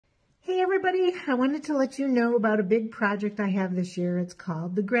Hey everybody, I wanted to let you know about a big project I have this year. It's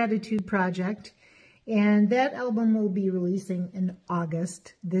called the Gratitude Project, and that album will be releasing in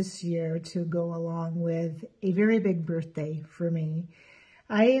August this year to go along with a very big birthday for me.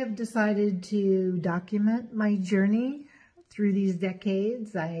 I have decided to document my journey through these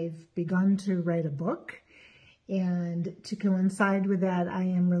decades. I've begun to write a book, and to coincide with that, I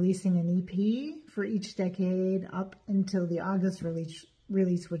am releasing an EP for each decade up until the August release,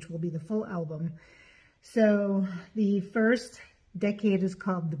 which will be the full album. So the first decade is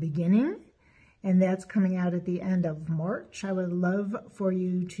called The Beginning, and that's coming out at the end of March. I would love for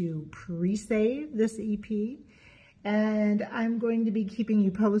you to pre-save this EP, and I'm going to be keeping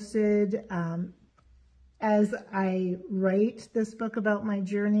you posted as I write this book about my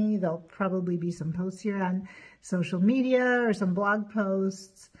journey. There'll probably be some posts here on social media or some blog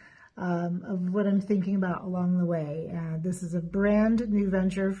posts of what I'm thinking about along the way. This is a brand new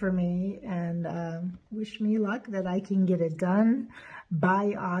venture for me, and wish me luck that I can get it done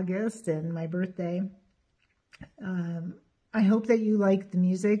by August and my birthday. I hope that you like the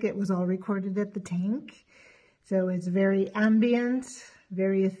music. It was all recorded at the Tank, so it's very ambient,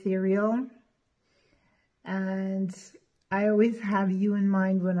 very ethereal, and I always have you in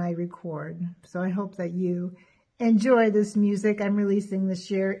mind when I record. So I hope that you enjoy this music I'm releasing this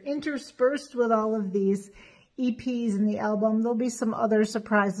year, interspersed with all of these EPs in the album. There'll be some other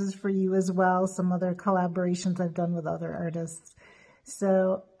surprises for you as well, some other collaborations I've done with other artists.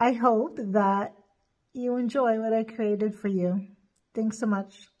 So I hope that you enjoy what I created for you. Thanks so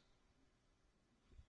much.